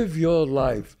 live your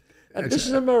life. And this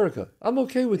is America. I'm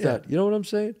okay with that. You know what I'm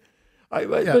saying?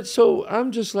 But so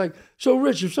I'm just like, so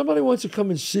Rich, if somebody wants to come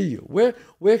and see you,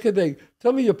 where could they,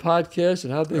 tell me your podcast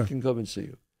and how they can come and see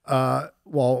you.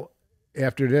 Well,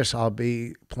 after this, I'll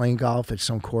be playing golf at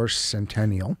some course,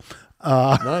 Centennial.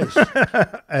 Nice.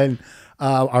 And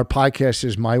our podcast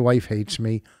is My Wife Hates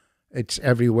Me. It's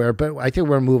everywhere, but I think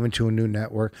we're moving to a new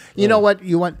network. You know what?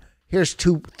 Here's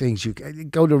two things. You can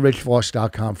go to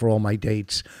richvoss.com for all my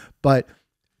dates. But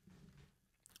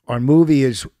our movie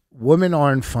is Women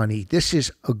Aren't Funny. This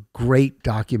is a great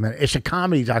documentary. It's a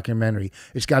comedy documentary.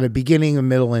 It's got a beginning, a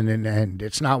middle, and an end.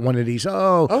 It's not one of these,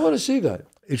 I want to see that.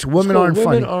 It's Women Aren't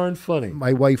Funny. Women Aren't Funny.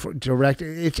 My wife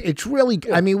directed. It's really,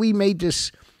 I mean, we made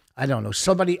this, I don't know,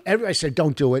 I said,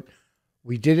 don't do it.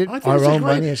 We did it our own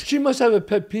money. She must have a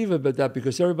pet peeve about that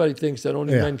because everybody thinks that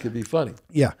only men could be funny.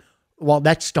 Yeah. Well,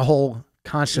 that's the whole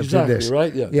concept of this.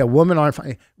 Right? Yeah. Yeah, Women Aren't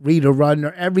Funny. Rita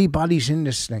Rudner, everybody's in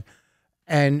this thing.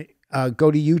 And go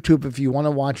to YouTube if you want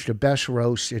to watch the best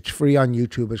roast. It's free on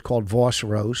YouTube. It's called Voss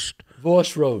Roast.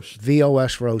 Voss Roast.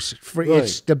 VOS Roast. It's free. Right.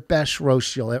 It's the best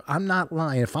roast you'll ever. I'm not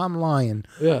lying. If I'm lying,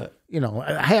 I'm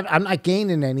not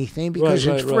gaining anything because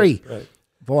it's free. Right.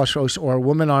 Voss Roast or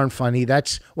Women Aren't Funny.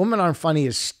 Women Aren't Funny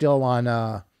is still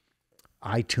on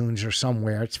iTunes or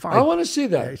somewhere. It's $5. I want to see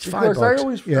that. It's because $5. I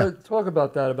always talk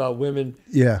about that, about women.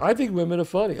 Yeah. I think women are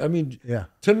funny. I mean,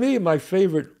 to me, my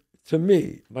favorite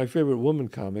woman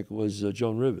comic was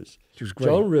Joan Rivers. She was great.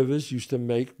 Joan Rivers used to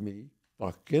make me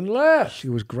fucking laugh. She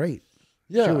was great.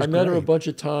 Yeah, I met her a bunch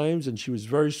of times, and she was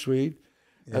very sweet.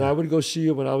 Yeah. And I would go see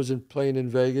her when I was playing in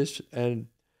Vegas, and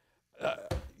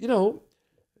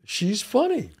she's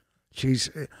funny.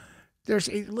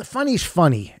 Funny's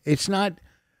funny. It's not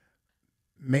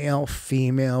male,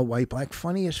 female, white, black.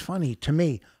 Funny is funny to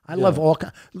me. I love all.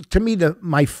 To me,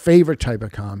 my favorite type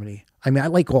of comedy. I mean, I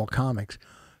like all comics,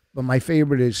 but my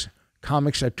favorite is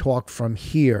comics that talk from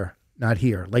here, not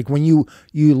here. Like when you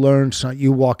learn something,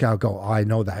 you walk out, go, I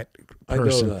know that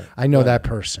person. I know that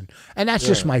person, and that's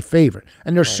just my favorite.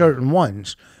 And there's certain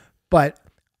ones, but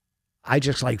I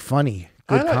just like funny.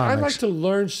 I like to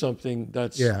learn something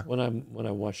that's when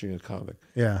I'm watching a comic.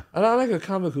 Yeah. And I like a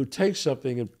comic who takes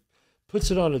something and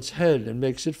puts it on its head and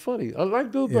makes it funny. I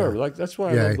like Bill Burr. Like that's why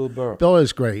I love Bill Burr. Bill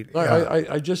is great.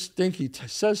 I just think he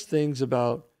says things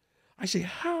about, I say,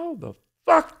 how the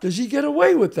fuck does he get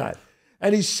away with that?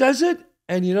 And he says it,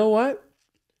 and you know what?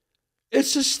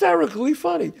 It's hysterically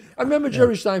funny. I remember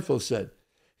Jerry Seinfeld said,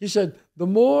 the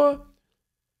more,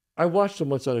 I watched him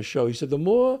once on a show, he said, the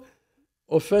more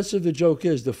offensive the joke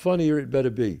is, the funnier it better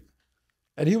be.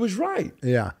 And he was right.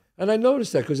 Yeah. And I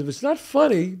noticed that because if it's not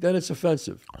funny, then it's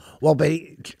offensive. Well,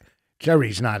 but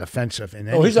Jerry's not offensive in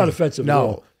anything. Oh, he's not offensive at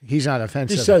all. He's not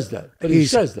offensive. He says that. But he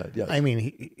says that, yes. I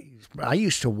mean, I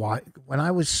used to watch, when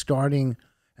I was starting,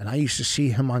 and I used to see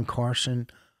him on Carson,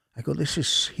 I go,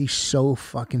 he's so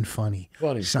fucking funny.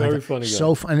 Funny, very funny guy.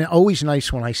 So fun, and always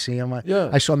nice when I see him.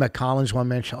 I saw him at Collins one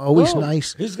man show. Always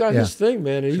nice. He's got his thing,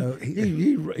 man.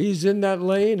 He's in that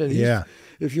lane, and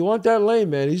if you want that lane,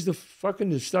 man, he's the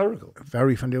fucking hysterical.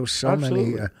 Very funny. There was so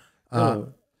many. A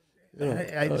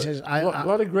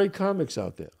lot of great comics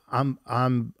out there.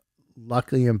 I'm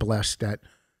lucky and blessed that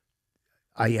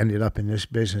I ended up in this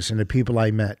business and the people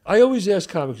I met. I always ask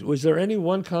comics, was there any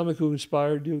one comic who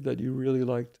inspired you that you really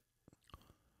liked?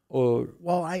 Or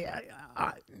well, I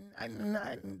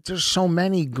there's so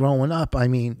many growing up. I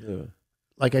mean,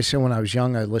 like I said, when I was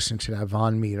young, I listened to that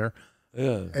Von Meter.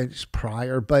 Yeah, it's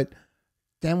prior, but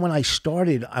then when I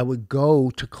started, I would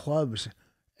go to clubs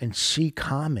and see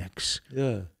comics.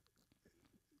 Yeah,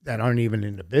 that aren't even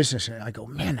in the business, and I go,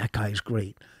 man, that guy's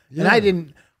great. Yeah. And I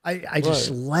didn't. I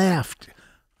just laughed,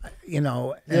 and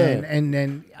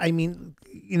then I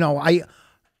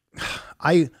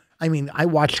mean, I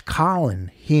watched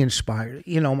Colin. He inspired.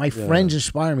 My friends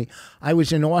inspire me. I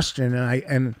was in Austin,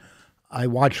 and I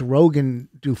watched Rogan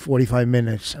do 45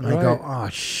 minutes, and I go, oh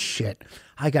shit,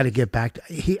 I got to get back to.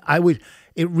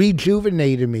 It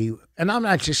rejuvenated me, and I'm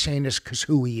not just saying this because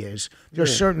who he is.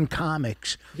 There's certain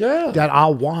comics that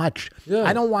I'll watch. Yeah.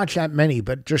 I don't watch that many,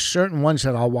 but just certain ones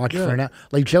that I'll watch for now.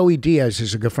 Like Joey Diaz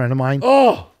is a good friend of mine.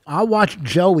 Oh, I'll watch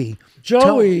Joey.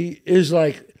 Joey is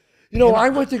like, You know, I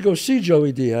went to go see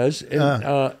Joey Diaz,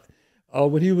 and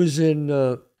when he was in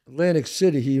Atlantic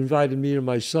City, he invited me and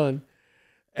my son,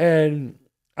 and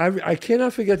I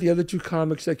cannot forget the other two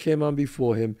comics that came on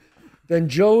before him. Then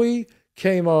Joey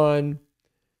came on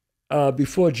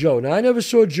before Joe. Now, I never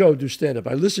saw Joe do stand-up.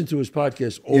 I listened to his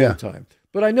podcast all the time,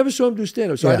 but I never saw him do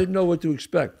stand-up, so I didn't know what to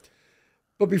expect.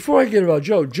 But before I get about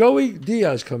Joe, Joey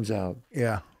Diaz comes out.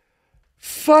 Yeah.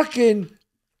 Fucking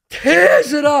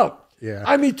tears it up. Yeah.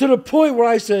 I mean, to the point where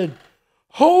I said,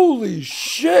 holy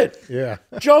shit. Yeah.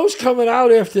 Joe's coming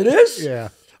out after this? Yeah.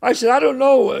 I said, I don't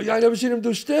know. I never seen him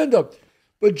do stand-up.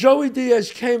 But Joey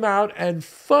Diaz came out and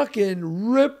fucking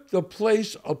ripped the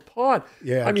place apart.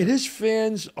 Yeah. I mean, his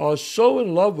fans are so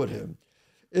in love with him.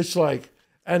 It's like,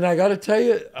 and I got to tell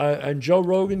you, and Joe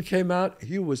Rogan came out.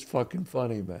 He was fucking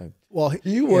funny, man. Well,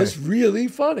 he was really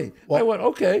funny. Well, I went,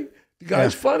 okay, the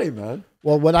guy's funny, man.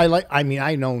 Well, what I like, I mean,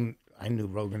 I knew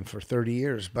Rogan for 30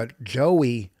 years, but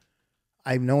Joey,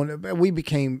 I've known, we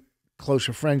became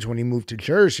closer friends when he moved to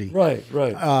Jersey. Right.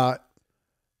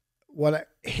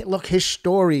 Look, his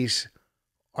stories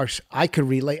are, I could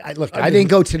relate. I didn't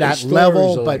go to that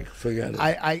level, but like, forget it.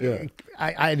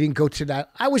 I didn't go to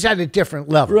that. I was at a different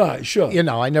level. Right, sure. You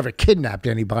know, I never kidnapped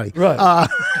anybody. Right.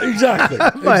 Exactly.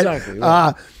 Exactly.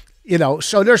 Right. You know,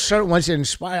 so there's certain ones that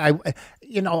inspire.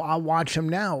 I'll watch them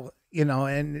now, you know,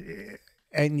 and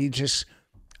you just,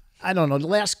 I don't know, the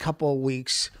last couple of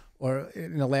weeks or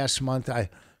in the last month, I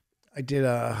did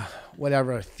a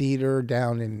theater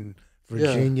down in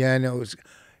Virginia, and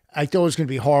I thought it was going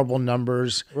to be horrible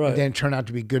numbers, and then it turned out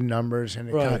to be good numbers,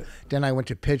 and then I went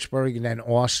to Pittsburgh and then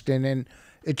Austin, and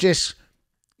it just,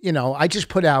 you know, I just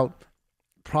put out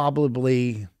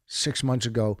probably 6 months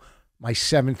ago my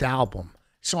 7th album,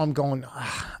 so I'm going,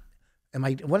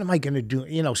 what am I going to do?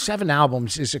 You know, 7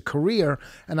 albums is a career,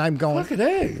 and I'm going,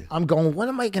 what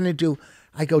am I going to do?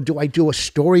 I go, do I do a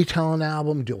storytelling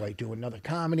album? Do I do another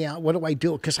comedy album? What do I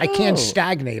do? Because I can't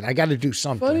stagnate. I got to do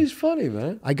something. Funny's funny,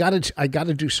 man. I got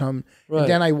to do something. Right. And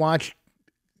then I watched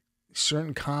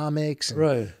certain comics.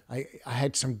 And I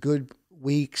had some good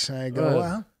weeks, and I go,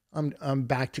 well, I'm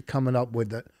back to coming up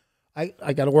with it.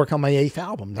 I got to work on my 8th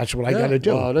album. That's what I got to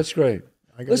do. Wow, that's great.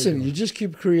 Listen, you just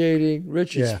keep creating.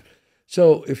 Rich is,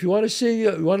 so if you want to see,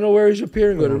 you want to know where he's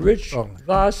appearing, go to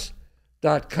richvoss.com.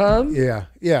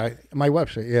 Yeah, my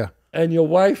website, And your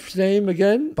wife's name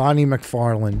again? Bonnie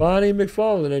McFarlane. Bonnie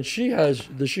McFarlane. And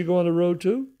does she go on the road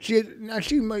too? She's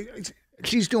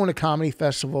doing a comedy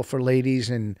festival for ladies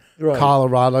in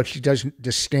Colorado. She does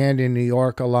the Stand in New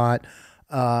York a lot.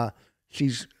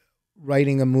 She's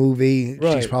writing a movie.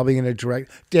 She's probably going to direct.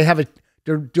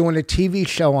 They're doing a TV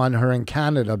show on her in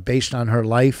Canada based on her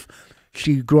life.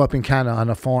 She grew up in Canada on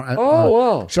a farm.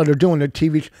 Wow. So they're doing a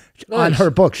TV on her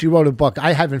book. She wrote a book.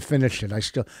 I haven't finished it.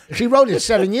 She wrote it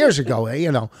 7 years ago,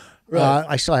 you know.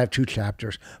 I still have 2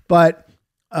 chapters. But,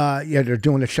 they're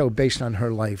doing a show based on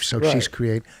her life. So she's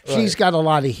creating. She's got a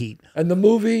lot of heat. And the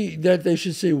movie that they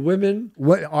should see, Women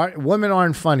Aren't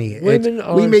Funny. Women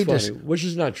Aren't Funny, which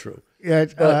is not true. Yeah,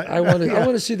 I want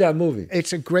to see that movie.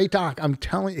 It's a great doc. I'm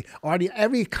telling you, Artie,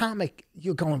 every comic,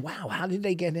 you're going, wow, how did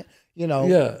they get it? You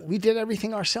know, we did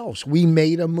everything ourselves. We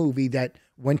made a movie that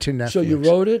went to Netflix. So you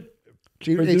wrote it,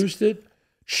 produced it,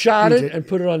 shot it, and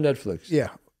put it on Netflix. Yeah.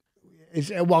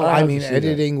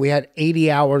 Editing, we had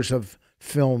 80 hours of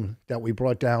film that we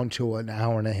brought down to an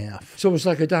hour and a half. So it's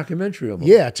like a documentary almost.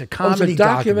 Yeah, it's a comedy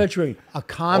documentary. A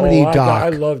comedy doc. I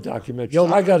love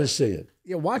documentaries. I got to see it.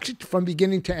 Yeah, watch it from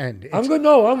beginning to end. I'm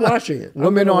watching it.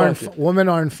 Women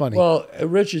aren't funny. Well,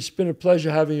 Rich, it's been a pleasure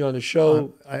having you on the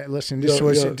show. Listen, this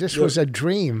was a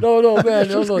dream. No, man,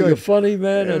 no. You're funny,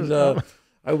 man, and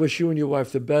I wish you and your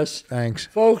wife the best. Thanks,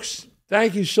 folks.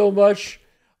 Thank you so much.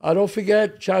 Don't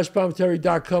forget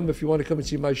ChazzPalminteri.com if you want to come and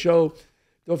see my show.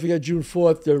 Don't forget June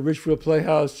 4th, the Richfield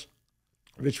Playhouse,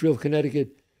 Richfield,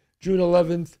 Connecticut. June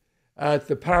 11th at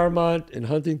the Paramount in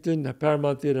Huntington,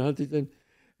 Paramount Theater in Huntington.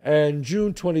 And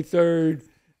June 23rd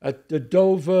at the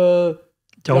Dover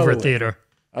Theater.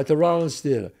 At the Rollins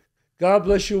Theater. God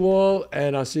bless you all,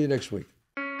 and I'll see you next week.